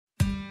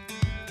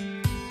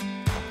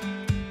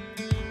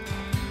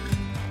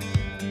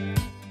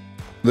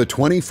The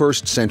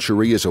 21st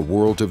century is a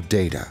world of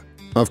data,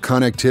 of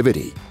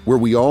connectivity, where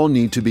we all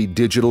need to be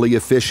digitally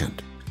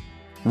efficient,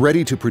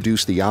 ready to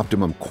produce the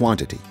optimum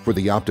quantity for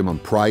the optimum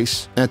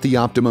price at the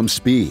optimum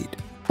speed,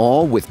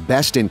 all with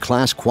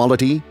best-in-class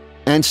quality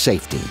and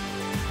safety.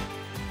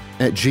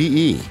 At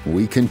GE,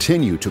 we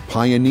continue to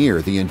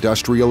pioneer the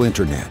industrial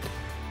internet.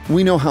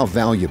 We know how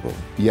valuable,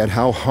 yet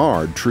how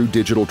hard true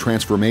digital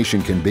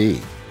transformation can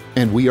be,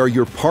 and we are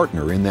your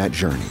partner in that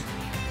journey.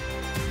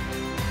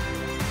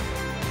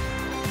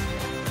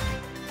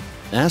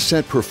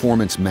 Asset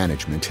performance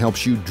management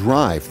helps you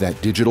drive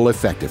that digital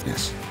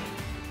effectiveness.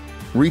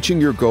 Reaching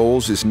your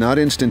goals is not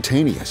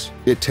instantaneous,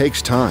 it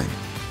takes time.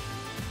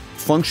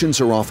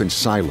 Functions are often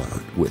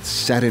siloed with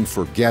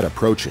set-and-forget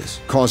approaches,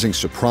 causing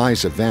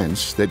surprise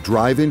events that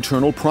drive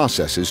internal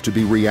processes to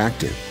be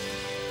reactive.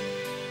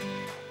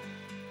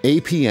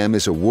 APM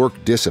is a work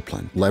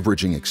discipline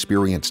leveraging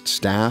experienced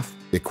staff,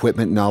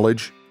 equipment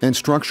knowledge, and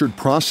structured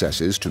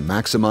processes to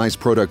maximize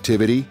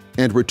productivity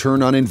and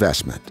return on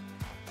investment.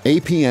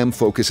 APM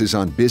focuses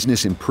on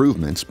business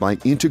improvements by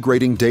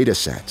integrating data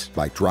sets,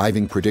 by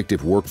driving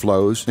predictive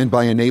workflows, and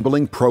by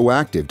enabling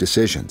proactive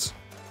decisions.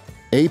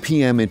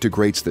 APM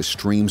integrates the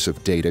streams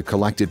of data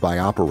collected by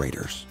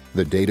operators,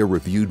 the data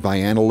reviewed by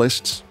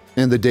analysts,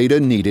 and the data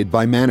needed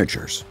by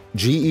managers.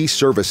 GE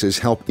services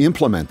help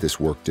implement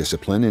this work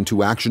discipline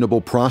into actionable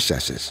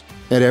processes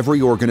at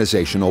every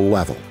organizational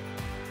level.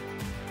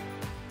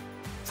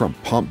 From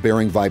pump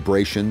bearing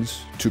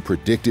vibrations to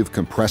predictive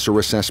compressor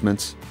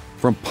assessments,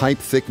 from pipe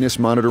thickness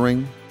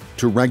monitoring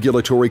to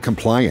regulatory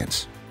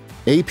compliance,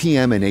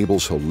 APM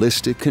enables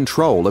holistic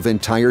control of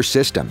entire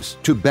systems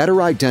to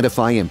better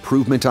identify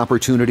improvement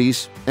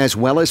opportunities as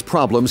well as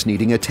problems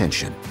needing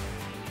attention.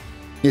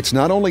 It's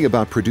not only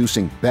about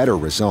producing better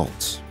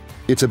results,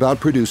 it's about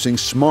producing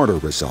smarter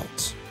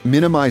results,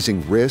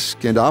 minimizing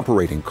risk and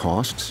operating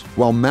costs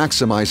while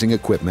maximizing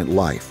equipment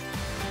life.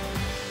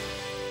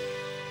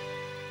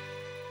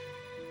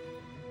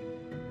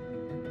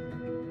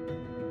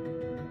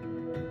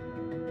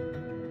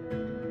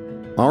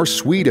 Our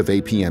suite of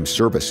APM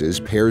services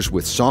pairs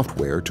with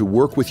software to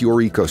work with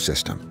your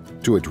ecosystem,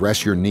 to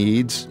address your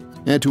needs,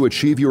 and to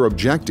achieve your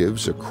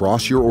objectives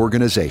across your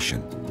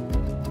organization.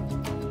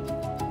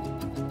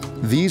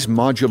 These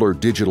modular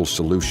digital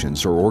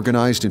solutions are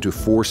organized into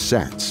 4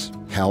 sets: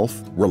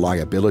 health,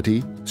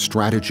 reliability,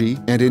 strategy,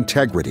 and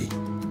integrity.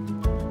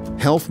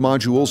 Health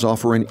modules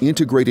offer an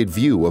integrated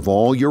view of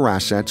all your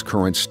assets'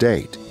 current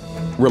state.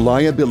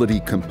 Reliability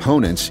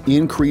components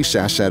increase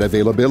asset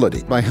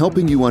availability by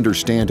helping you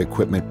understand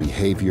equipment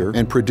behavior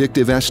and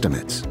predictive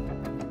estimates.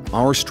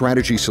 Our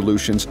strategy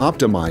solutions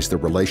optimize the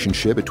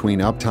relationship between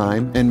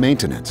uptime and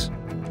maintenance.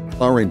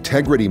 Our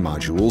integrity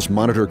modules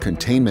monitor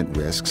containment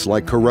risks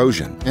like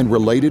corrosion and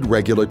related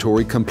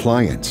regulatory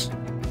compliance.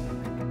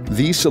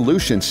 These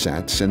solution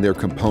sets and their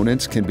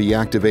components can be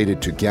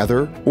activated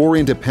together or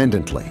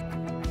independently.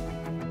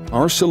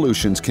 Our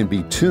solutions can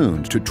be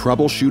tuned to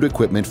troubleshoot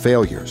equipment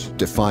failures,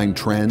 define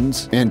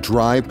trends, and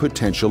drive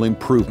potential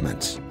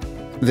improvements.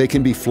 They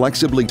can be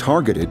flexibly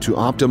targeted to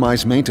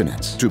optimize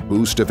maintenance, to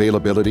boost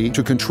availability,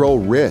 to control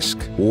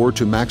risk, or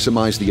to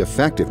maximize the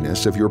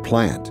effectiveness of your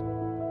plant.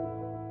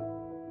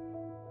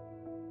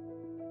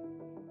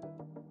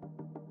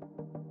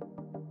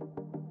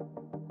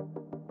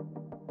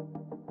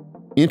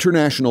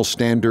 International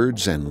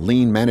standards and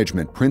lean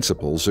management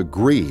principles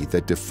agree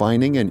that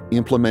defining and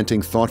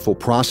implementing thoughtful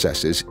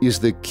processes is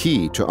the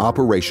key to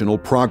operational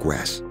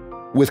progress.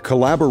 With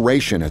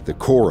collaboration at the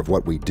core of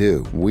what we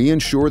do, we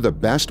ensure the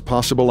best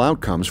possible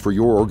outcomes for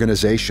your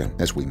organization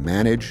as we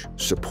manage,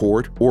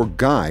 support, or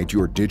guide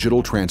your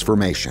digital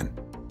transformation.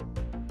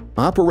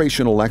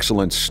 Operational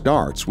excellence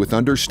starts with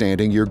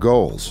understanding your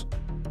goals.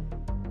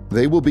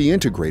 They will be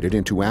integrated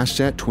into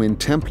Asset Twin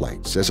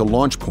templates as a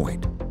launch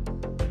point.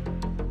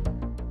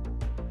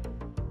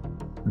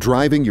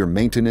 Driving your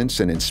maintenance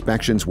and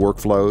inspections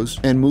workflows,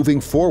 and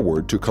moving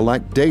forward to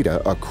collect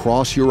data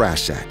across your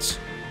assets.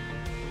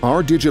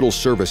 Our digital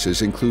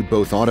services include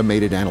both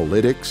automated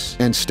analytics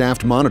and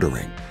staffed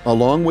monitoring,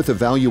 along with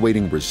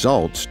evaluating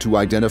results to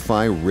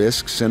identify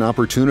risks and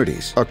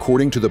opportunities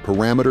according to the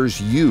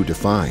parameters you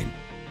define.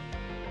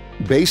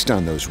 Based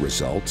on those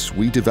results,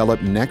 we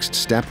develop next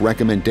step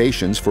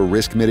recommendations for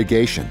risk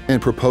mitigation and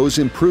propose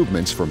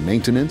improvements for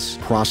maintenance,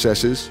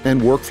 processes,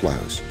 and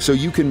workflows so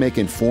you can make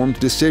informed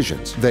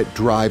decisions that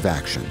drive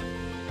action.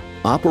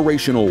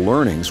 Operational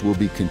learnings will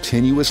be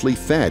continuously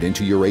fed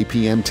into your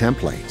APM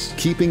templates,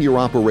 keeping your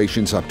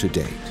operations up to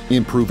date,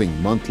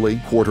 improving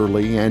monthly,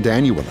 quarterly, and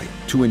annually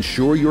to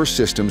ensure your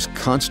systems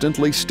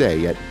constantly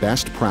stay at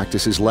best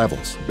practices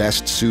levels,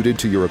 best suited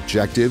to your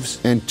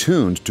objectives and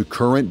tuned to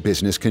current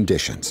business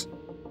conditions.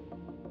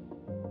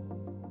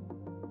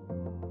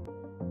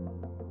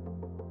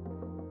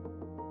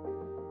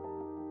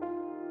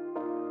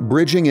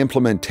 Bridging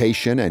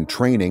implementation and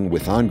training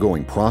with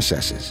ongoing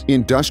processes,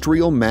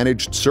 Industrial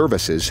Managed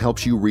Services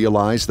helps you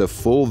realize the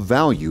full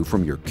value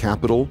from your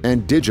capital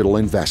and digital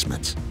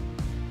investments.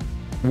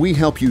 We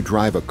help you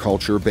drive a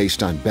culture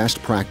based on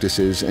best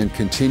practices and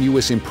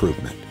continuous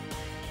improvement.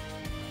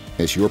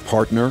 As your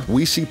partner,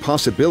 we see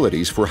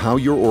possibilities for how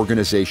your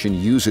organization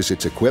uses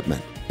its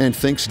equipment and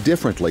thinks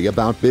differently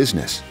about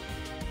business.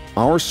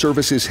 Our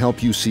services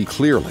help you see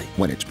clearly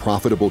when it's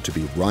profitable to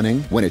be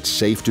running, when it's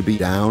safe to be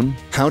down,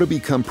 how to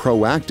become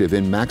proactive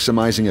in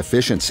maximizing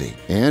efficiency,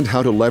 and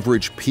how to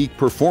leverage peak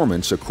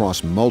performance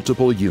across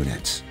multiple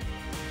units.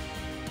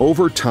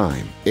 Over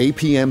time,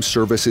 APM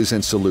services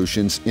and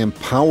solutions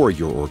empower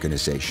your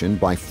organization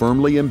by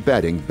firmly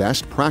embedding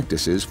best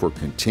practices for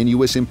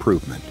continuous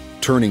improvement,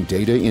 turning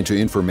data into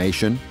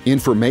information,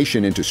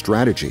 information into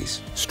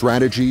strategies,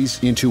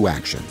 strategies into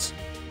actions.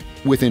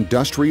 With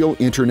industrial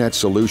internet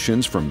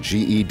solutions from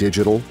GE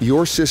Digital,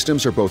 your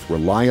systems are both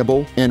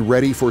reliable and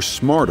ready for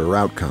smarter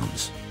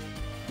outcomes.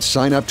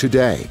 Sign up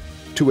today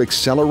to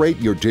accelerate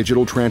your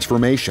digital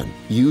transformation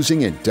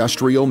using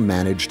industrial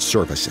managed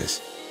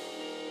services.